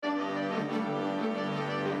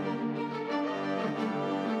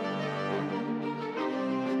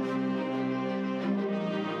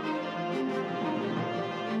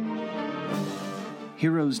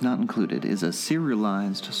Heroes Not Included is a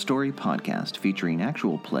serialized story podcast featuring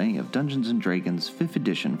actual play of Dungeons & Dragons 5th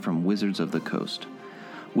edition from Wizards of the Coast.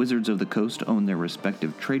 Wizards of the Coast own their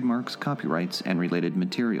respective trademarks, copyrights, and related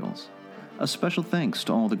materials. A special thanks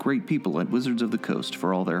to all the great people at Wizards of the Coast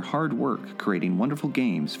for all their hard work creating wonderful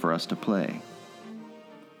games for us to play.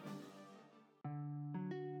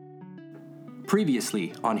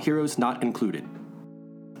 Previously on Heroes Not Included.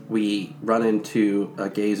 We run into a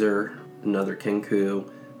gazer, another Kenku,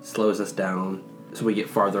 slows us down, so we get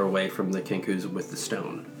farther away from the Kenkus with the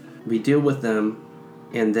stone. We deal with them,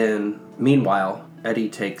 and then, meanwhile, Eddie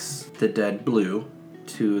takes the dead Blue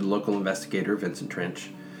to the local investigator, Vincent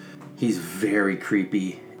Trench. He's very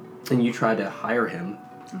creepy, and you try to hire him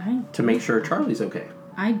to make sure Charlie's okay.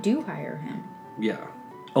 I do hire him. Yeah.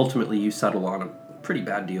 Ultimately, you settle on a pretty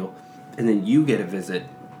bad deal, and then you get a visit,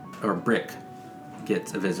 or Brick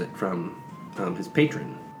gets a visit from his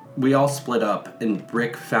patron. We all split up, and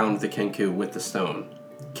Brick found the Kenku with the stone,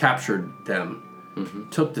 captured them,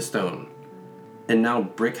 took the stone, and now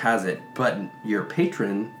Brick has it, but your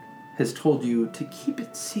patron has told you to keep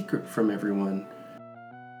it secret from everyone.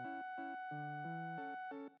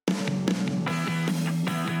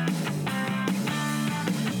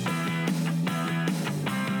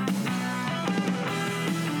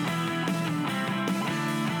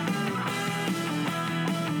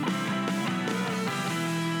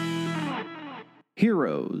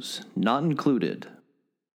 Heroes Not Included.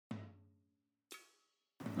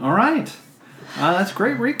 All right. That's a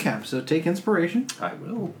great recap, so take inspiration. I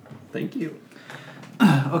will. Thank you.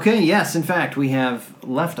 Okay, yes, in fact, we have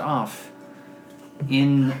left off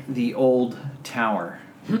in the old tower.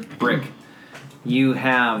 Brick, you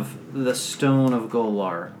have the Stone of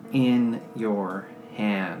Golar in your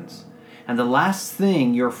hands. And the last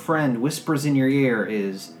thing your friend whispers in your ear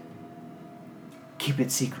is, keep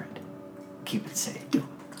it secret. Keep it safe.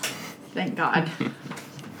 Thank God.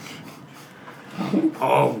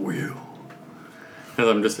 I will. As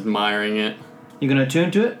I'm just admiring it. You gonna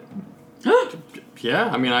attune to it? Yeah,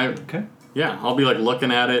 I mean, Okay. Yeah, I'll be like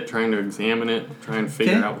looking at it, trying to examine it, trying to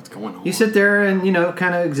figure out what's going on. You sit there and,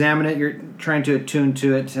 kind of examine it. You're trying to attune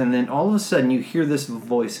to it, and then all of a sudden you hear this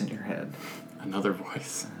voice in your head. Another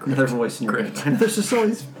voice. Another voice in your head. And there's just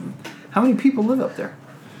always... How many people live up there?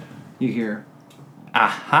 You hear...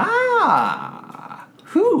 Aha!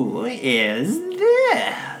 Who is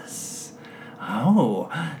this? Oh,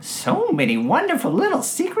 so many wonderful little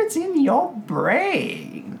secrets in your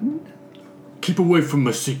brain. Keep away from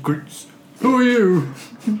my secrets. Who are you?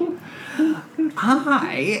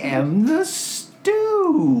 I am the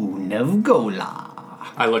Stone of Golar.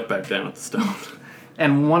 I look back down at the stone.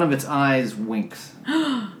 And one of its eyes winks.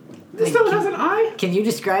 The stone has an eye? Can you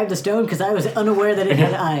describe the stone? Because I was unaware that it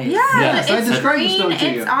had eyes. Yeah, Yes, I it's described the green, stone to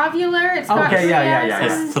you. it's ovular, it's got Okay, yeah. It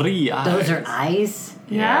has 3 eyes. Those are eyes?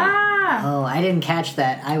 Yeah. Oh, I didn't catch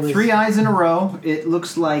that. I was... 3 eyes in a row. It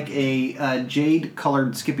looks like a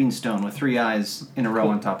jade-colored skipping stone with 3 eyes in a row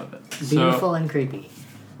on top of it. Beautiful and creepy.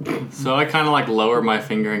 So I kind of like lower my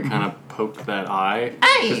finger and kind of poke that eye.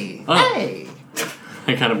 Hey! Oh. Hey!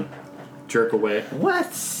 I kind of jerk away.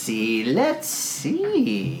 Let's see.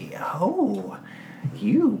 Oh,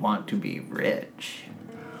 you want to be rich.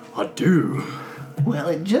 I do. Well,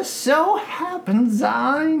 it just so happens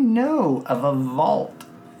I know of a vault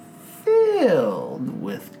filled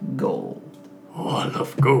with gold. Oh, I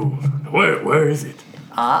love gold. Where is it?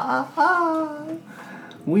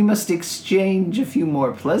 We must exchange a few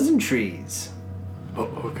more pleasantries. Oh,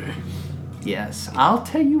 okay. Yes, I'll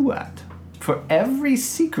tell you what. For every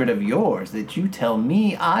secret of yours that you tell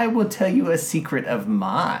me, I will tell you a secret of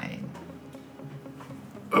mine.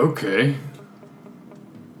 Okay.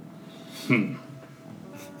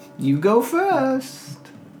 You go first.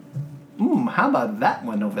 How about that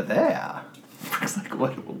one over there? Looks like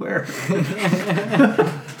where?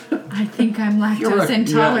 I think I'm lactose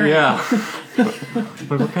intolerant. Yeah.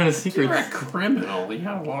 But what kind of secrets? You're a criminal. You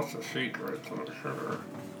have lots of secrets, I'm sure.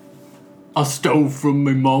 I stole from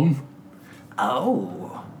my mom.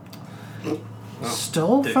 Oh.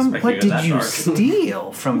 Stole didn't from... expect What you to did go that you dark.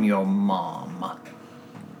 steal from your mom?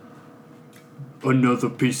 Another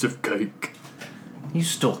piece of cake. You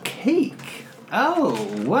stole cake?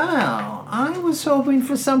 Oh, wow. I was hoping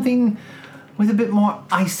for something with a bit more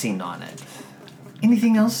icing on it.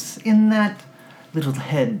 Anything else in that little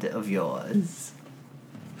head of yours?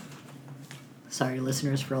 Sorry,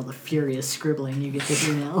 listeners, for all the furious scribbling you get to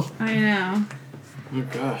do now. I know. Oh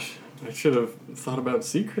gosh, I should have thought about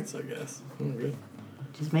secrets, I guess. Oh, good.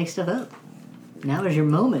 Just make stuff up. Now is your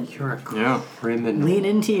moment. You're a Yeah. criminal. Lean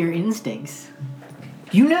into your instincts.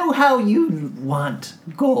 You know how you want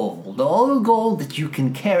gold, all the gold that you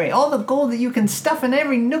can carry, all the gold that you can stuff in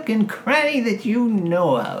every nook and cranny that you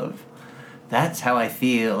know of. That's how I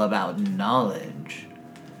feel about knowledge.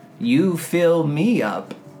 You fill me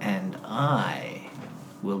up, and I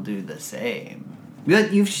will do the same.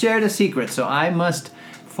 But you've shared a secret, so I must,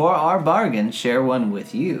 for our bargain, share one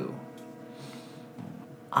with you.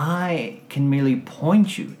 I can merely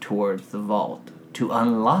point you towards the vault. To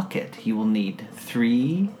unlock it, you will need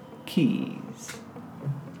 3 keys.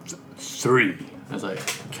 3. As I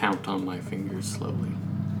count on my fingers slowly.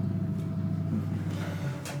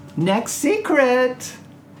 Next secret!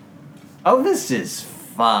 Oh, this is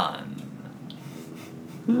fun.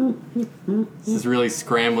 This is really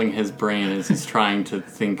scrambling his brain as he's trying to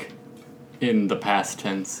think in the past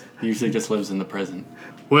tense. He usually just lives in the present.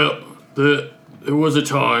 Well, there was a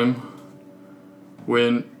time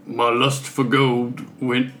when my lust for gold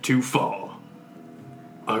went too far.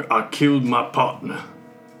 I killed my partner.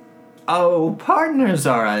 Oh, partners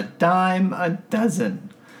are a dime a dozen.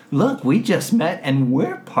 Look, we just met and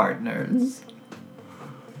we're partners.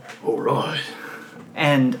 All right.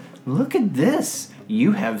 And look at this.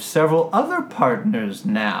 You have several other partners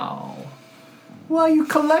now. Well, you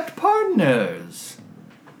collect partners.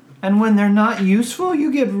 And when they're not useful,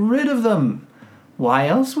 you get rid of them. Why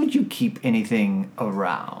else would you keep anything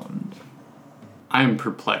around? I am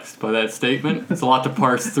perplexed by that statement. It's a lot to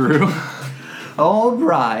parse through. All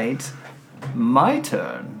right. My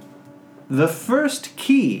turn. The first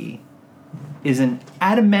key is an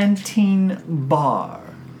adamantine bar.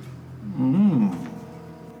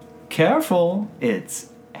 Careful,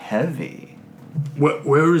 it's heavy.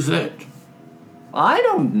 Where is that? I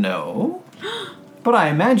don't know, but I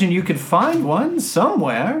imagine you could find one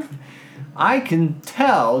somewhere. I can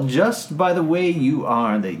tell just by the way you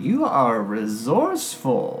are that you are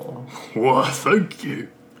resourceful. Why, thank you.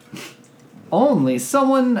 Only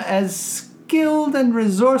someone as skilled and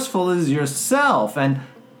resourceful as yourself. And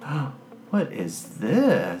what is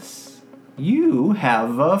this? You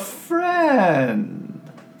have a friend.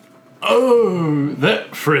 Oh,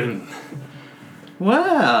 that friend.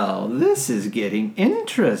 Well, this is getting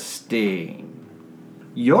interesting.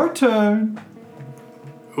 Your turn.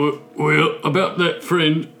 Well, about that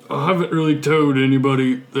friend, I haven't really told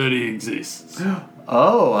anybody that he exists.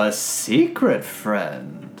 Oh, a secret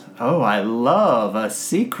friend. Oh, I love a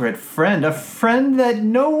secret friend. A friend that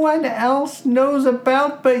no one else knows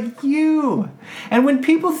about but you. And when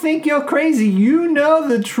people think you're crazy, you know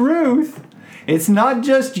the truth. It's not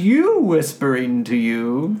just you whispering to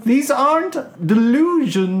you. These aren't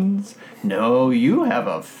delusions. No, you have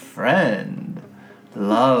a friend.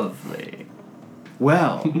 Lovely.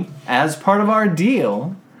 Well, as part of our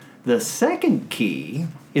deal, the second key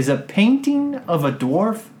is a painting of a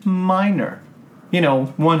dwarf miner. You know,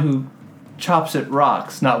 one who chops at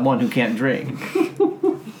rocks, not one who can't drink.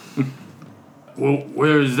 Well,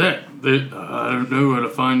 where is that? I don't know where to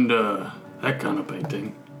find that kind of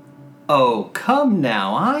painting. Oh, come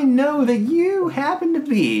now. I know that you happen to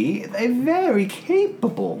be a very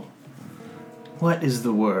capable. What is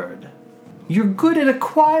the word? You're good at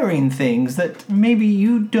acquiring things that maybe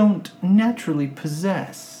you don't naturally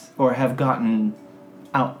possess or have gotten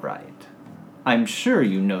outright. I'm sure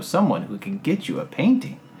you know someone who can get you a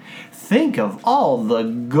painting. Think of all the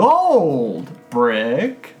gold,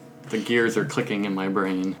 Brick. The gears are clicking in my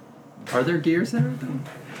brain. Are there gears there?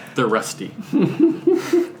 They're rusty.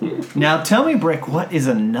 Now tell me, Brick, what is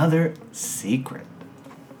another secret?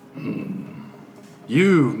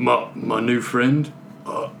 You, my new friend,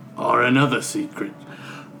 are another secret.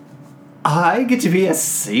 I get to be a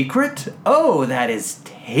secret? Oh, that is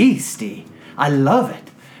tasty. I love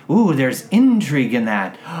it. Ooh, there's intrigue in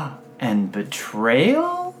that. And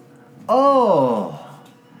betrayal? Oh,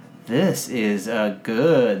 this is a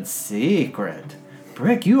good secret.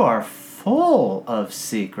 Brick, you are full of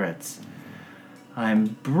secrets.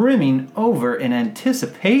 I'm brimming over in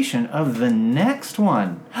anticipation of the next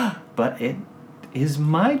one. But it is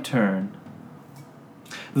my turn.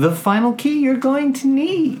 The final key you're going to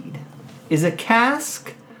need is a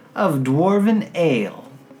cask of dwarven ale.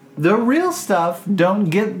 The real stuff don't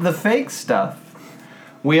get the fake stuff.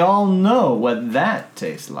 We all know what that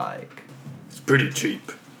tastes like. It's pretty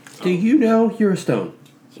cheap. Do you know you're a stone?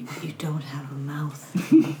 You don't have a mouth.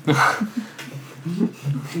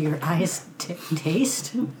 Do your eyes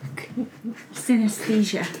taste?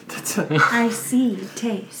 Synesthesia. I see,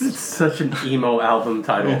 taste. Such an emo album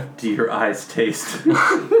title. Do your eyes taste?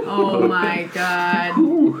 Oh my god.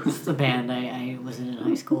 It's the band I was in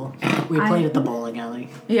high school. We played at the bowling alley.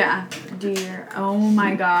 Yeah. Oh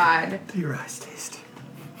my god. Do your eyes taste?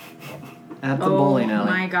 At the bowling alley.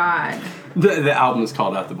 Oh my god. The album is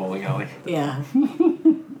called At the Bowling Alley. Yeah.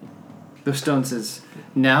 The stone says,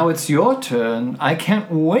 "Now it's your turn. I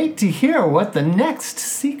can't wait to hear what the next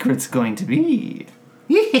secret's going to be."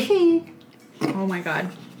 Oh my god.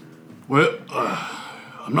 Well,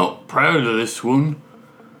 I'm not proud of this one,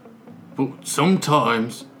 but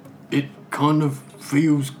sometimes it kind of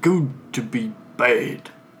feels good to be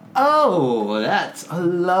bad. Oh, that's a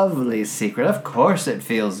lovely secret. Of course it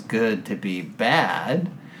feels good to be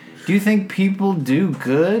bad. Do you think people do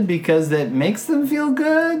good because that makes them feel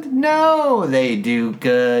good? No, they do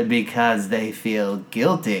good because they feel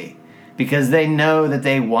guilty. Because they know that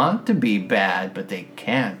they want to be bad, but they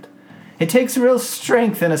can't. It takes real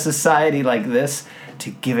strength in a society like this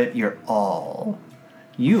to give it your all.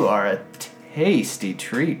 You are a tasty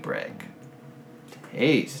treat, Brick.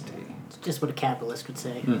 Tasty. It's just what a capitalist would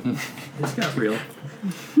say. It's not real.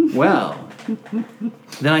 Well,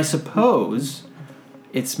 then I suppose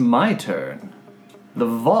it's my turn. The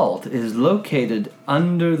vault is located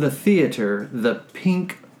under the theater, the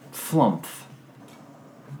Pink Flumph.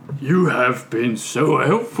 You have been so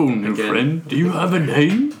helpful, new Again. friend. Do you have a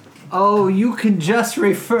name? Oh, you can just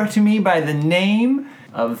refer to me by the name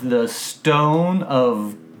of the Stone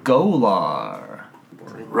of Golar.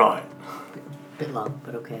 Right. Bit long,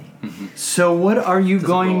 but okay. So what are you blow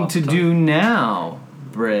going off to the do now,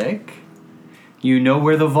 Brick? You know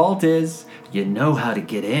where the vault is. You know how to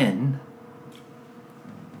get in.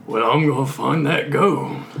 Well, I'm gonna find that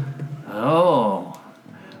gold. Oh.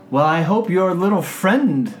 Well, I hope your little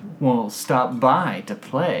friend will stop by to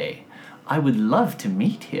play. I would love to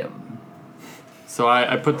meet him. So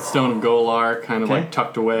I put the Stone of Golar kind of Okay. like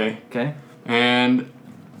tucked away, Okay? and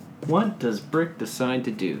What does Brick decide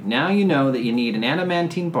to do? Now you know that you need an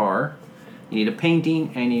adamantine bar, you need a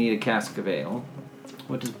painting, and you need a cask of ale.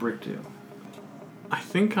 What does Brick do? I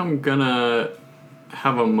think I'm gonna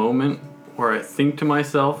have a moment where I think to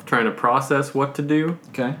myself, trying to process what to do,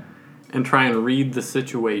 Okay. and try and read the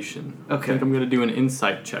situation. I Okay. think I'm gonna do an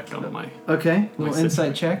insight check on my Okay, little My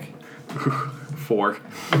insight check. 4.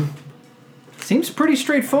 Seems pretty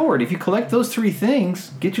straightforward. If you collect those three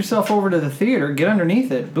things, get yourself over to the theater, get underneath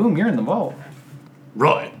it, boom, you're in the vault.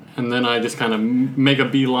 Right. And then I just kind of make a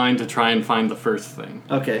beeline to try and find the first thing.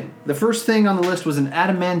 Okay. The first thing on the list was an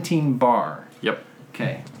adamantine bar. Yep.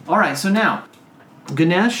 Okay. All right. So now,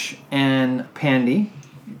 Ganesh and Pandy.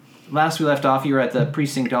 Last we left off, you were at the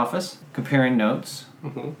precinct office comparing notes.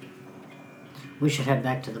 We should head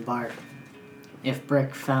back to the bar. If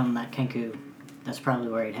Brick found that Kenku, that's probably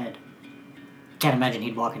where he'd head. Can't imagine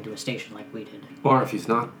he'd walk into a station like we did. Or if he's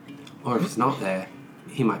not there,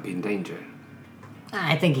 he might be in danger.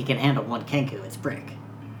 I think he can handle one Kenku. It's Brick.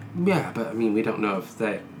 Yeah, but I mean, we don't know if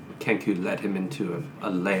that Kenku led him into a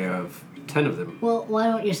layer of 10 of them. Well, why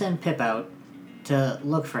don't you send Pip out to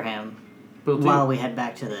look for him Will do. while we head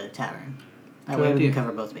back to the tavern? That Good way we idea. can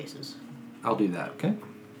cover both bases. I'll do that. Okay.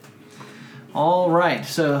 All right.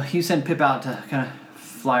 So you send Pip out to kind of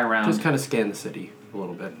fly around. Just kind of scan the city a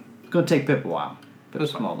little bit. It's going to take Pip a while. Pip's a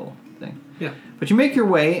That's fine. small little thing. Yeah. But you make your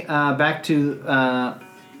way back to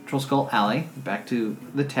Troll Skull Alley, back to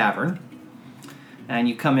the tavern. And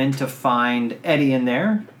you come in to find Eddie in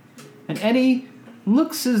there. And Eddie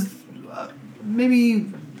looks as maybe,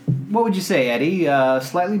 what would you say, Eddie?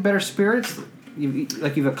 Slightly better spirits?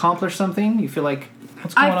 You've accomplished something? You feel like,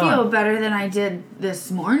 what's going I feel on? better than I did this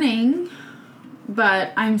morning,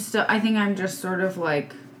 but I think I'm just sort of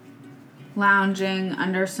like lounging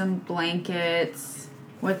under some blankets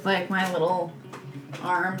with like my little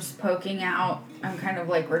arms poking out. I'm kind of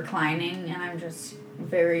like reclining and I'm just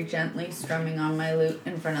very gently strumming on my lute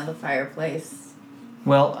in front of the fireplace.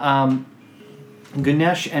 Well,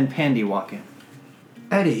 Ganesh and Pandy walk in.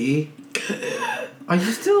 Eddie, are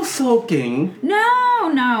you still sulking? No,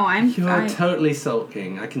 I'm You are totally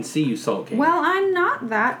sulking. I can see you sulking. well,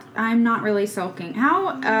 I'm not really sulking.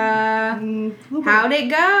 How'd it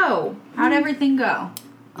go? How'd everything go?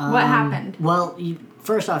 What happened? Well,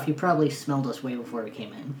 first off, you probably smelled us way before we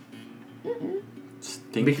came in.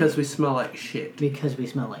 Stinky. Because we smell like shit. Because we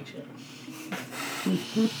smell like shit.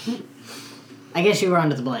 I guess you were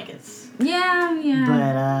under the blankets.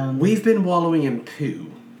 Yeah. But, We've been wallowing in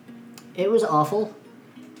poo. it was awful.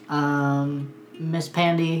 Miss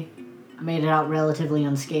Pandy made it out relatively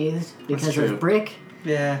unscathed because true. of Brick,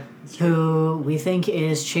 Yeah. who we think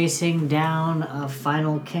is chasing down a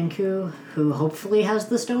final Kenku, who hopefully has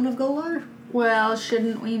the Stone of Golar. Well,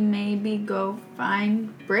 shouldn't we maybe go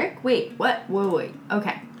find Brick? Wait, what? Wait.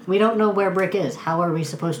 Okay. We don't know where Brick is. How are we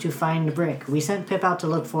supposed to find Brick? We sent Pip out to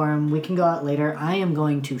look for him. We can go out later. I am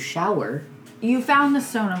going to shower You found the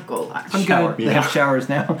Stone of Golar. I'm Shower. good. They have showers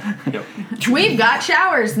now. Yep. We've got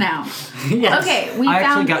showers now. Yes. Okay, we I found.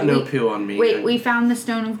 actually got no we- poo on me. Wait, we found the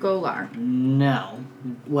Stone of Golar. No.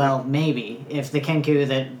 Well, maybe. If the Kenku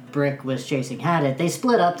that Brick was chasing had it, they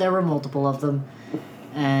split up. There were multiple of them.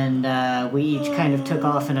 And we each kind of took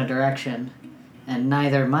off in a direction. And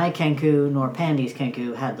neither my Kenku nor Pandy's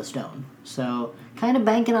Kenku had the stone. So, kind of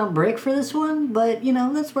banking on Brick for this one, but,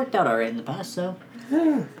 that's worked out alright in the past, so.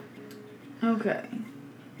 Okay.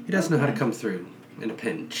 He does know how to come through in a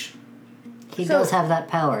pinch. He So- does have that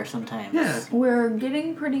power sometimes. Yeah. We're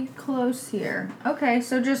getting pretty close here. Okay,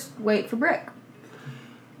 so just wait for Brick.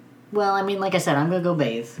 Well, I mean, like I said, I'm gonna go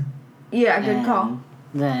bathe. Yeah, good and call.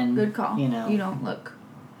 Then, Good call. You know. You don't look.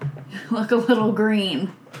 You look a little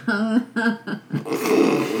green. I'm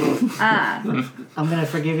gonna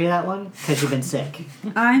forgive you that one, because you've been sick.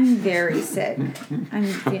 I'm very sick.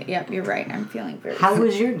 Yep, you're right. I'm feeling very How sick.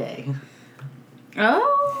 was your day?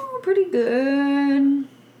 Oh, pretty good.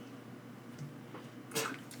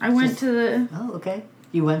 I went to the Oh, okay.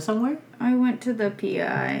 You went somewhere?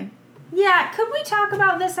 PI. Yeah, could we talk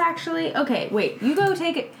about this actually? Okay, wait. You go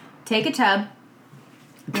take a tub.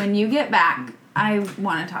 When you get back, I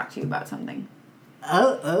want to talk to you about something.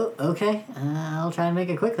 Oh, okay. I'll try and make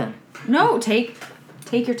it quick then. No, take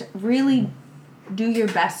your really do your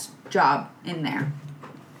best job in there.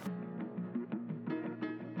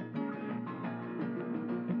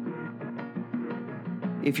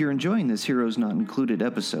 If you're enjoying this Heroes Not Included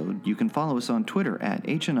episode, you can follow us on Twitter at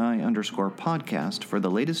HNI_podcast for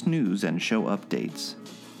the latest news and show updates.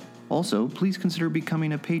 Also, please consider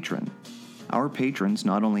becoming a patron. Our patrons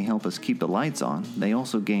not only help us keep the lights on, they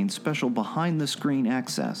also gain special behind-the-screen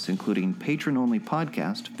access, including patron-only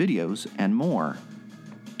podcast, videos, and more.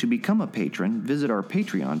 To become a patron, visit our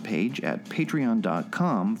Patreon page at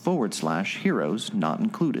patreon.com/heroes not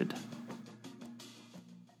included.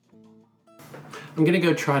 I'm gonna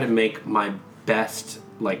go try to make my best,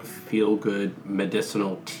 feel-good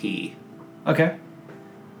medicinal tea Okay.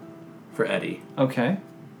 for Eddie. Okay.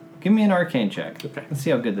 Give me an arcane check. Okay. Let's see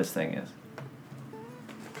how good this thing is.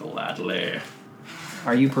 Gladly.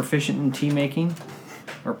 Are you proficient in tea making?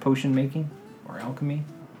 Or potion making? Or alchemy?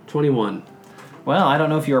 21. Well, I don't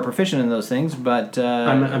know if you are proficient in those things, but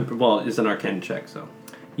It's an arcane check, so.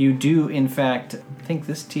 you do, in fact, think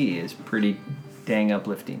this tea is pretty dang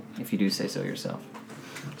uplifting, if you do say so yourself.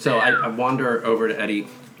 So I wander over to Eddie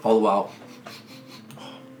all the while,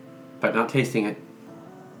 but not tasting it.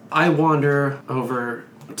 I wander over,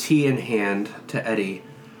 tea in hand, to Eddie,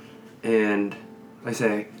 and I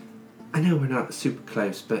say, I know we're not super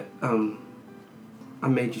close, but I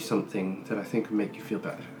made you something that I think would make you feel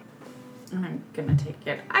better. I'm gonna take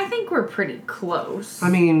it. I think we're pretty close. I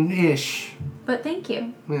mean, ish. But thank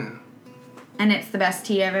you. Yeah. And it's the best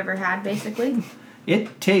tea I've ever had, basically.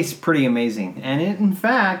 It tastes pretty amazing, and it, in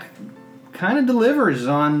fact, kind of delivers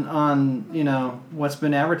on what's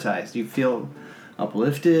been advertised. You feel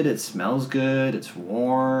uplifted, it smells good, it's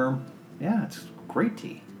warm. Yeah, it's great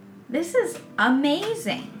tea. This is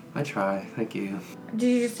amazing. I try. Thank you. Did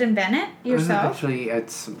you just invent it yourself? Actually,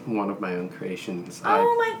 it's one of my own creations.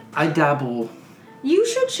 Oh I dabble. You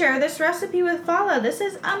should share this recipe with Fala. This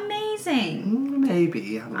is amazing.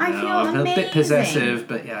 Maybe. I don't I know. feel I'm a amazing. bit possessive,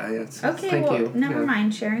 but yeah. It's, Okay, thank well, you. never Yeah.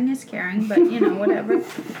 mind. Sharing is caring, but whatever.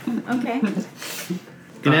 Okay.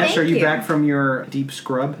 Ganesh, are Thank you you. back from your deep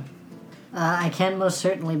scrub? I can most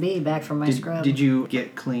certainly be back from my scrub. Did you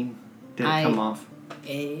get clean? Did it come off?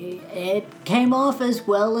 It came off as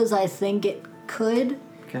well as I think it could.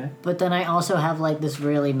 Okay. But then I also have this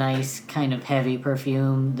really nice kind of heavy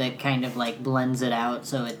perfume that kind of blends it out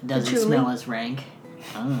so it doesn't Patchouli? smell as rank.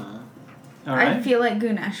 All I right. feel like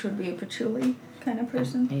Ganesh would be a patchouli kind of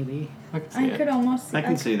person. Maybe. I can see I it. could almost. I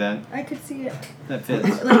can see that. I could see it. That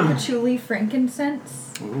fits. Like patchouli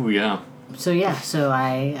frankincense. Ooh, yeah. So yeah, so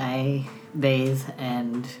I bathe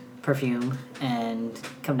and perfume and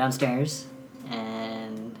come downstairs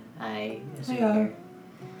and I assume you're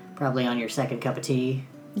probably on your second cup of tea.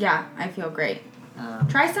 Yeah, I feel great.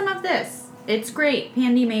 Try some of this. It's great.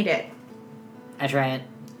 Pandy made it. I try it.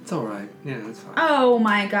 It's all right. Yeah, it's fine. Oh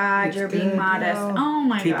my god, It's you're being good, modest. no. Oh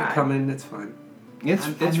my Keep god. it coming. It's fine. It's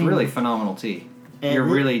mean- really phenomenal tea. You're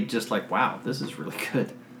it- really just like, wow, this is really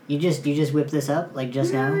good. You just whip this up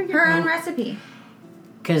just now? Her own recipe.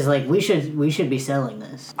 Cause we should be selling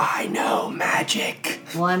this. I know magic.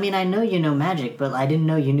 Well, I mean, I know you know magic, but I didn't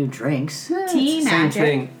know you knew drinks. Tea Same magic.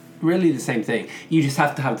 thing. Really the same thing. You just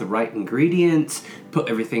have to have the right ingredients, put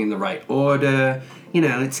everything in the right order.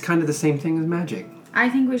 It's kind of the same thing as magic. I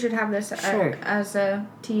think we should have this Sure. as a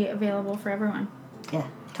tea available for everyone. Yeah.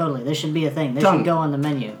 Totally. This should be a thing. This Done. should go on the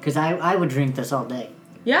menu. Because I would drink this all day.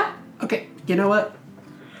 Yeah. Okay, you know what?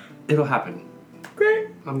 It'll happen. Great.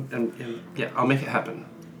 Yeah, I'll make it happen.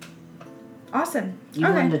 Awesome. You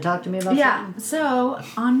okay. wanted to talk to me about Yeah. something? So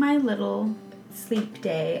on my little sleep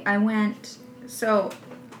day, I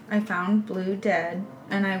found Blue dead,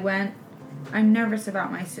 and I'm nervous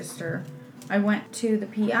about my sister. I went to the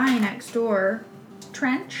PI next door,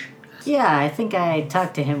 Trench. Yeah, I think I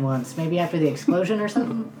talked to him once. Maybe after the explosion or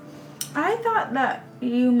something? I thought that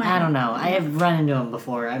you might. I don't know. I have run into him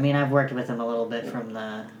before. I mean, I've worked with him a little bit from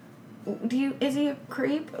the... Is he a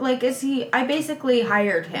creep? Like, I basically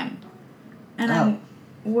hired him. And I'm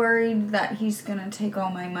worried that he's gonna take all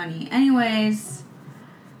my money. Anyways,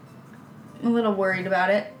 I'm a little worried about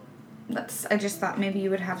it. I just thought maybe you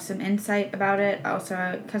would have some insight about it.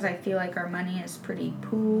 Also, because I feel like our money is pretty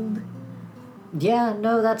pooled. Yeah,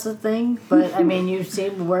 no, that's the thing. But, I mean, you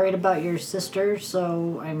seem worried about your sister,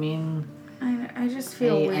 so, I mean... I just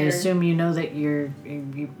feel weird. I assume you know that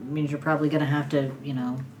means you're probably going to have to,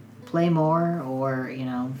 play more or,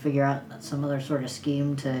 figure out some other sort of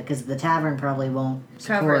scheme to... Because the tavern probably won't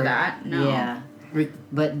Cover support, that, no. Yeah.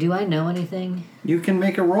 But do I know anything? You can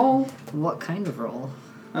make a roll. What kind of role?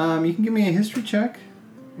 You can give me a history check.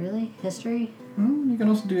 Really? History? You can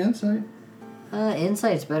also do insight.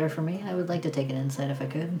 Insight's better for me. I would like to take an insight if I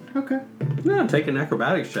could. Okay. No, take an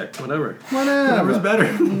acrobatics check, whatever. Whatever's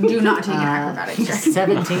better. Do not take an acrobatics check.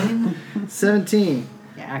 17? 17.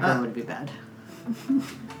 Yeah, acro would be bad.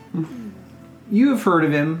 You have heard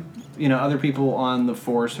of him. Other people on the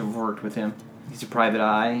force have worked with him. He's a private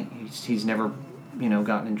eye. He's never,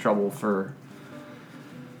 gotten in trouble for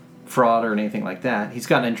fraud or anything like that. He's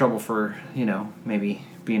gotten in trouble for, maybe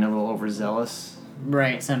being a little overzealous.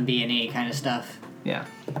 Right, some B&E kind of stuff. Yeah.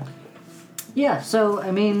 Yeah, so,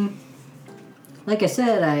 I mean, like I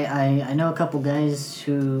said, I know a couple guys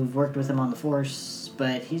who've worked with him on the force,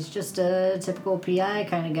 but he's just a typical PI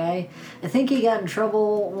kind of guy. I think he got in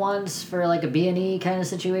trouble once for, like, a B&E kind of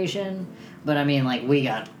situation, but, I mean, like, we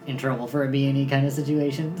got in trouble for a B&E kind of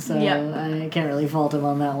situation, so Yep. I can't really fault him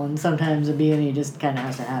on that one. Sometimes a B&E just kind of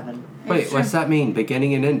has to happen. Wait, what's that mean?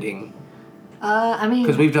 Beginning and ending? I mean...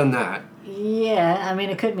 Because we've done that. Yeah, I mean,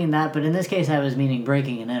 it could mean that, but in this case I was meaning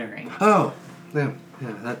breaking and entering. Oh, yeah,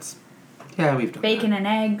 that's... Yeah, we've done Bacon and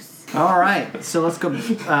eggs. All right. So let's go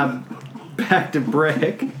back to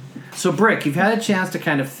Brick. So, Brick, you've had a chance to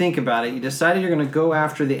kind of think about it. You decided you're going to go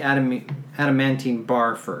after the adamantine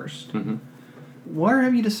bar first. Mm-hmm. Where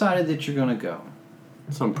have you decided that you're going to go?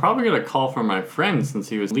 So I'm probably going to call for my friend since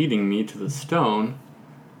he was leading me to the stone.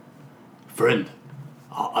 Friend,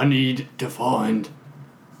 I need to find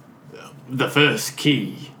the first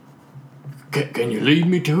key. Can you lead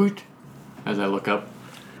me to it? As I look up.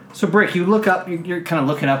 So, Brick, you look up, you're kind of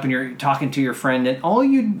looking up and you're talking to your friend, and all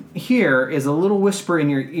you hear is a little whisper in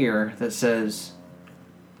your ear that says,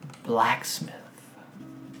 blacksmith.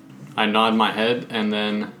 I nod my head and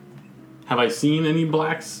then... Have I seen any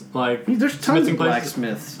blacks, like... There's tons smithing of places?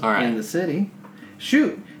 blacksmiths All right. in the city.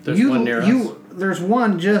 Shoot. There's one near us. There's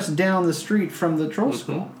one just down the street from the troll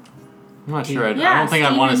school. I'm not sure. I Yeah, don't think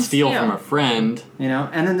I'd want to Steven steal from a friend.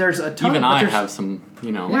 And then there's a ton Even but I there's- have some,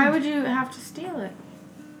 Why would you have to steal it?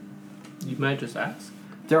 You might just ask.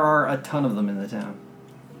 There are a ton of them in the town.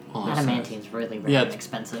 Well, Adamantine's really rare Yeah, and it's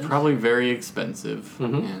expensive. probably very expensive.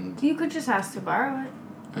 And You could just ask to borrow it.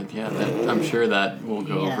 I'm sure that will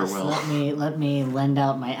go Yes, over well. let me lend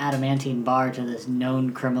out my adamantine bar to this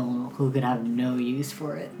known criminal who could have no use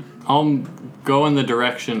for it. I'll go in the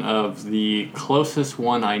direction of the closest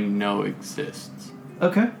one I know exists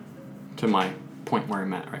Okay. to my point where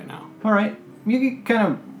I'm at right now. All right. You can kind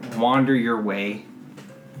of wander your way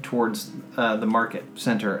towards the market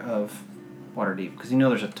center of Waterdeep because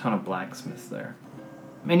there's a ton of blacksmiths there.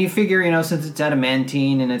 And you figure, since it's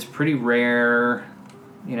adamantine and it's pretty rare,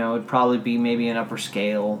 it'd probably be maybe an upper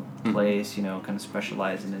scale place, kind of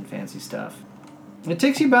specializing in fancy stuff. It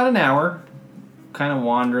takes you about an hour, kind of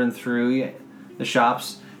wandering through the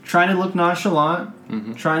shops, trying to look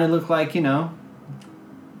nonchalant, trying to look like,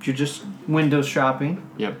 you're just window shopping.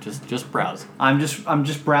 Yep, just browse. I'm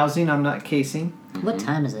just browsing, I'm not casing. What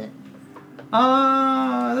time is it?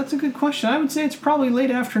 That's a good question. I would say it's probably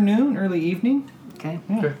late afternoon, early evening. Okay.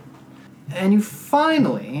 Yeah. And you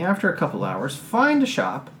finally, after a couple hours, find a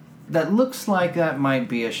shop that looks like that might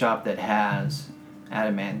be a shop that has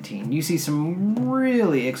adamantine. You see some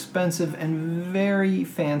really expensive and very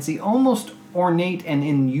fancy, almost ornate and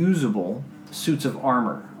unusable suits of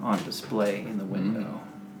armor on display in the window.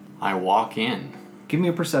 I walk in. Give me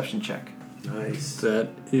a perception check. Nice. That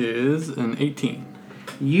is an 18.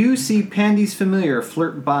 You see Pandy's familiar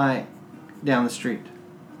flirt by down the street.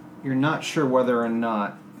 you're not sure whether or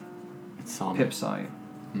not It's on. Pip saw you.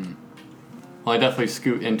 Well, I definitely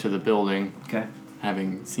scoot into the building, Okay.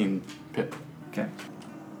 having seen Pip. Okay.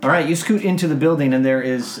 All right, you scoot into the building, and there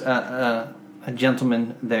is a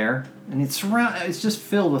gentleman there, and it's just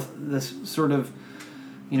filled with this sort of,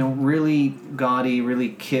 really gaudy, really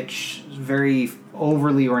kitsch, very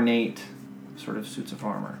overly ornate sort of suits of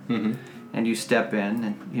armor. Mm-hmm. And you step in,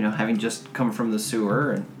 and having just come from the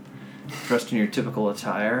sewer and dressed in your typical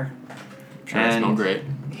attire. Sure, I smell great.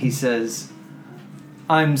 He says,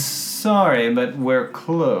 "I'm sorry, but we're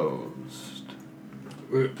closed."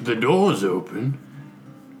 The door's open.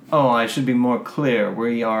 Oh, I should be more clear.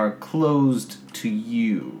 We are closed to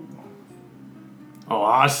you. Oh,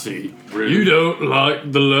 I see. You don't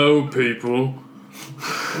like the low people.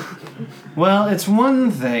 Well, it's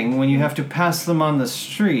one thing when you have to pass them on the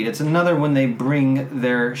street. It's another when they bring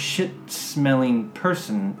their shit-smelling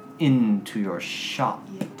person into your shop.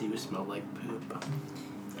 You do smell like poop.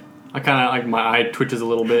 I kind of, my eye twitches a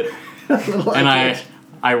little bit. And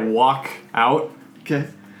I walk out. Okay.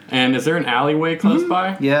 And is there an alleyway close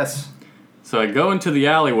by? Yes. So I go into the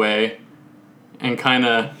alleyway and kind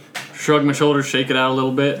of shrug my shoulders, shake it out a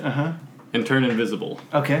little bit, and turn invisible.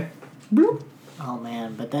 Okay. Boop. Oh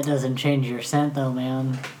man, but that doesn't change your scent though,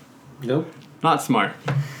 man. Nope. Not smart.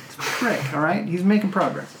 Prick, all right? He's making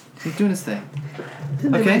progress. He's doing his thing.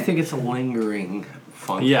 Okay. I think it's a lingering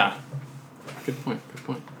funk. Yeah. Good point.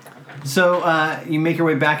 So, you make your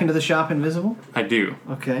way back into the shop invisible? I do.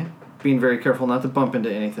 Okay. Being very careful not to bump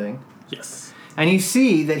into anything. Yes. And you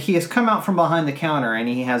see that he has come out from behind the counter and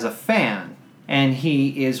he has a fan. And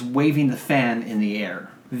he is waving the fan in the air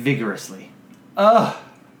vigorously. Ugh!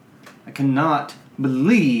 I cannot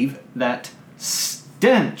believe that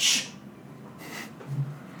stench.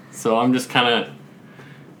 So I'm just kind of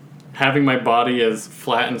having my body as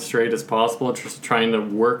flat and straight as possible, just trying to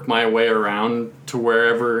work my way around to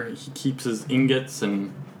wherever he keeps his ingots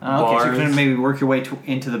and bars. Okay, so you're going to maybe work your way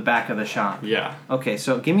into the back of the shop. Yeah. Okay,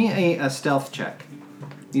 so give me a stealth check.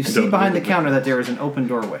 You I see don't behind the know. counter that there is an open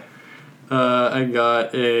doorway. I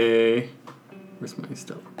got a... Where's my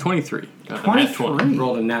stealth? 23. Got a nat 23. 20.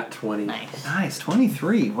 Rolled a nat 20. Nice. Nice,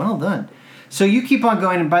 23. Well done. So you keep on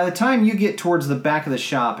going, and by the time you get towards the back of the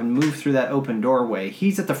shop and move through that open doorway,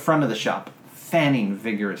 he's at the front of the shop, fanning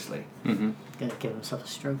vigorously, Gotta give himself a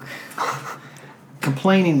stroke.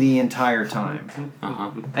 complaining the entire time.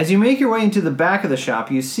 Uh-huh. As you make your way into the back of the shop,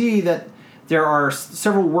 you see that there are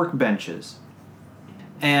several workbenches.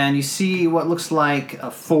 And you see what looks like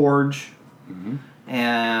a forge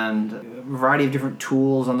and a variety of different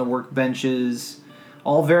tools on the workbenches,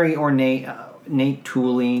 all very ornate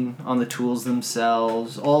tooling on the tools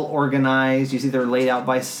themselves, all organized. You see they're laid out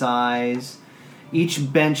by size.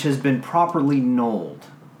 Each bench has been properly knolled,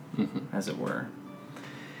 as it were.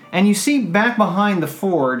 And you see back behind the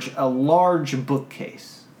forge a large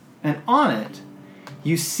bookcase. And on it,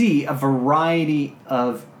 you see a variety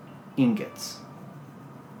of ingots.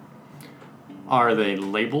 Are they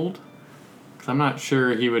labeled? Because I'm not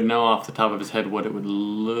sure he would know off the top of his head what it would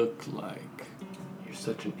look like. You're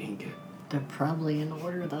such an ingot. They're probably in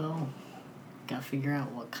order though. Gotta figure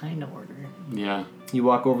out what kind of order. Yeah, You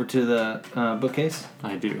walk over to the bookcase.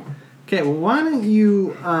 I do. Okay, well, why don't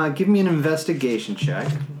you give me an investigation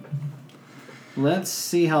check? Let's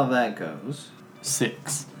see how that goes.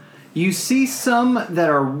 6. You see some that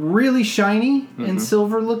are really shiny and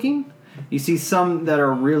silver looking. You see some that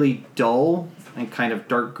are really dull and kind of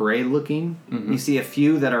dark gray looking. You see a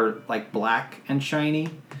few that are like black and shiny.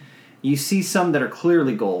 You see some that are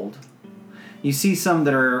clearly gold. You see some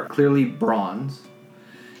that are clearly bronze.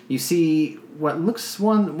 You see what looks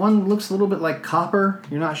one looks a little bit like copper.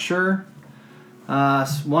 You're not sure. A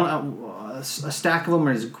stack of them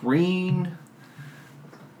is green.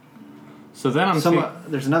 So then I'm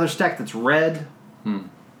There's another stack that's red.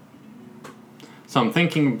 So I'm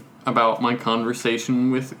thinking about my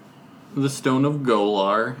conversation with the Stone of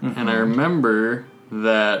Golar, and I remember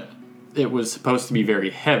that it was supposed to be very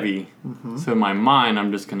heavy. So in my mind,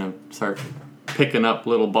 I'm just going to start picking up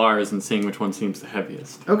little bars and seeing which one seems the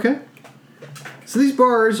heaviest. Okay. So these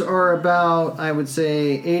bars are about, I would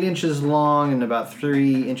say, 8 inches long and about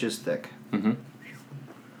 3 inches thick. And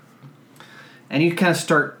you kind of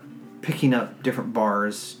start picking up different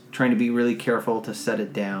bars, trying to be really careful to set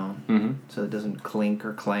it down so it doesn't clink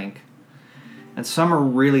or clank. And some are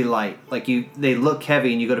really light. Like they look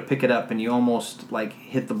heavy and you go to pick it up and you almost like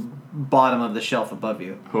hit the bottom of the shelf above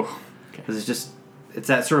you. Oh, okay. Because it's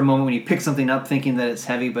that sort of moment when you pick something up thinking that it's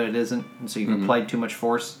heavy, but it isn't. And so you've applied too much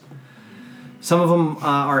force. Some of them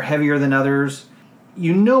are heavier than others.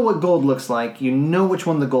 You know what gold looks like. You know which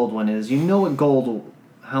one the gold one is. You know what gold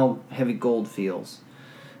how heavy gold feels.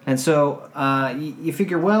 And so you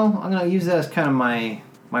figure, well, I'm going to use that as kind of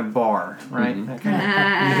my bar, right?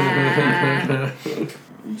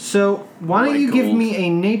 So why don't you give me a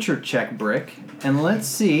nature check, Brick, and let's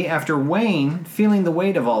see, after Wayne feeling the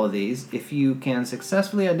weight of all of these, if you can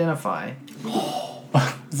successfully identify...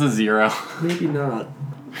 It's a 0. Maybe not.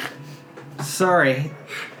 Sorry.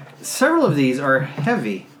 Several of these are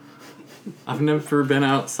heavy. I've never been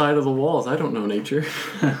outside of the walls. I don't know nature.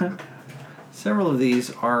 Several of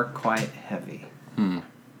these are quite heavy.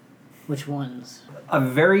 Which ones? A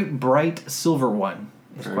very bright silver one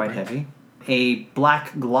is Very quite bright. heavy. A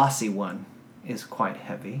black glossy one is quite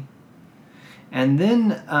heavy. And then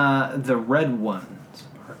the red ones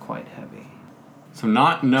are quite heavy. So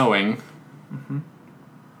not knowing,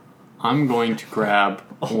 I'm going to grab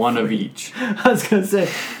one of each. I was going to say,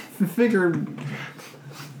 figure...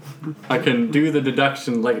 I can do the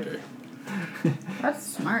deduction later. That's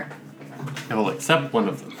smart. I will accept one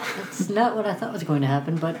of them. That's not what I thought was going to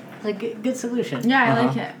happen, but a good solution. Yeah, I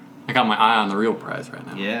like it. I got my eye on the real prize right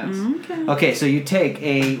now. Yes. Okay, so you take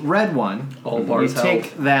a red one. All bars You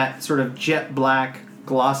take that sort of jet black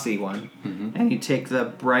glossy one, and you take the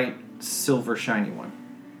bright silver shiny one.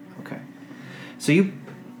 Okay. So you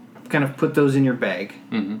kind of put those in your bag.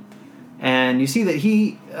 And you see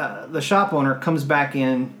that the shop owner, comes back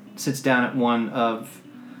in, sits down at one of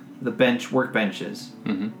the workbenches,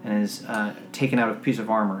 and is taken out a piece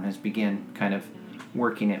of armor and has begun kind of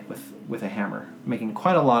working it with a hammer, making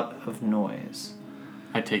quite a lot of noise.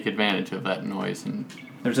 I take advantage of that noise and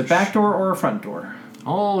There's a back door or a front door?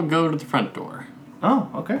 I'll go to the front door. Oh,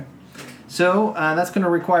 okay. So that's going to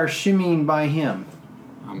require shimmying by him.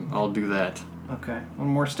 I'll do that. Okay, one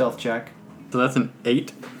more stealth check. So that's an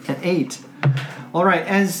 8. An 8. All right,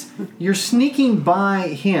 as you're sneaking by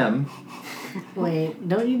him... Wait,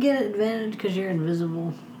 don't you get advantage because you're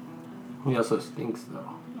invisible? He also stinks, though.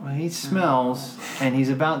 Well, he smells, and he's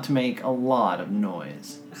about to make a lot of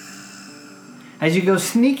noise. As you go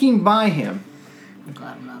sneaking by him, I'm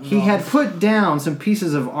glad I'm not he had involved. put down some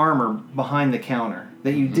pieces of armor behind the counter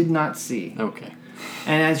that you did not see. Okay.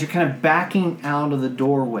 And as you're kind of backing out of the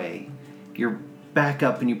doorway, you're back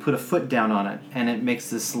up and you put a foot down on it, and it makes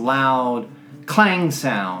this loud clang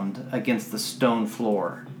sound against the stone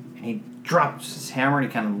floor. And he drops his hammer and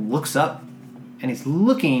he kind of looks up, and he's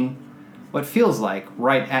looking what feels like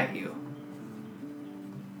right at you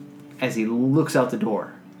as he looks out the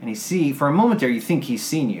door. And for a moment there, you think he's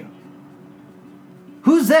seen you.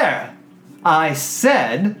 Who's there? I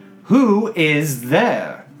said, who is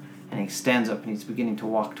there? And he stands up and he's beginning to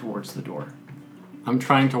walk towards the door. I'm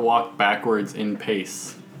trying to walk backwards in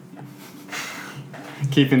pace.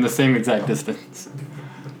 Keeping the same exact distance.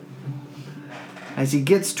 As he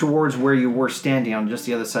gets towards where you were standing on just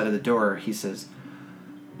the other side of the door, he says,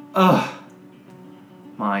 "Ugh,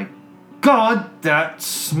 my God, that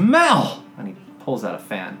smell!" And he pulls out a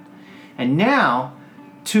fan. And now,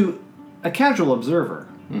 to a casual observer,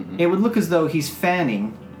 it would look as though he's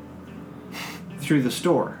fanning through the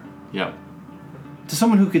store. Yep. To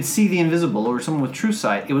someone who could see the invisible, or someone with true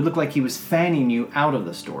sight, it would look like he was fanning you out of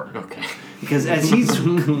the store. Okay. Because as he's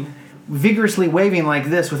vigorously waving like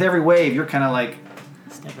this, with every wave, you're kind of like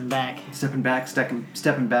Stepping back. stepping back, stepping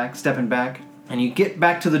back. And you get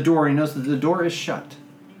back to the door, and you notice that the door is shut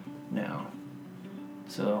now.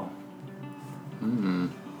 So...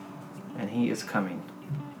 And he is coming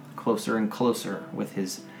closer and closer with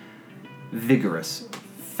his vigorous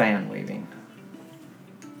fan waving.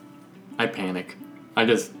 I panic. I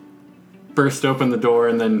just burst open the door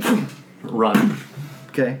and then run.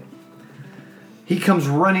 Okay. He comes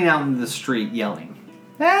running out into the street yelling,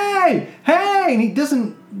 "Hey! Hey!" And he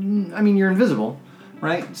doesn't... I mean, you're invisible,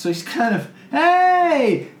 right? So he's kind of,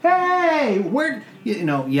 "Hey! Hey! Where..." You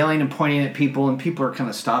know, yelling and pointing at people, and people are kind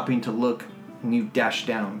of stopping to look, and you dash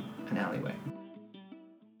down an alleyway.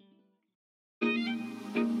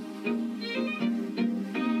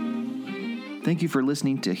 Thank you for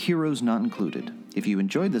listening to Heroes Not Included. If you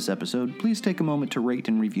enjoyed this episode, please take a moment to rate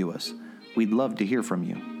and review us. We'd love to hear from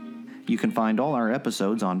you. You can find all our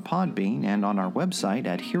episodes on Podbean and on our website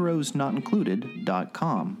at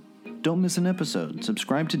heroesnotincluded.com. Don't miss an episode.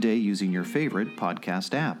 Subscribe today using your favorite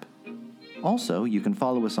podcast app. Also, you can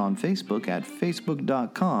follow us on Facebook at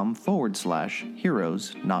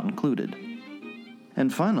facebook.com/Heroes Not Included.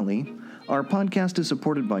 And finally, our podcast is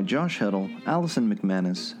supported by Josh Heddle, Allison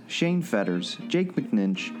McManus, Shane Fetters, Jake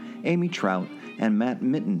McNinch, Amy Trout, and Matt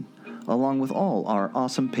Mitten, along with all our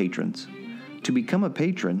awesome patrons. To become a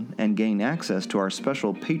patron and gain access to our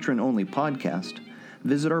special patron-only podcast,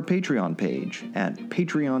 visit our Patreon page at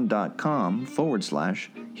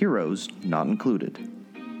patreon.com/Heroes Not Included.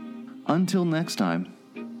 Until next time,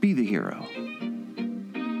 be the hero.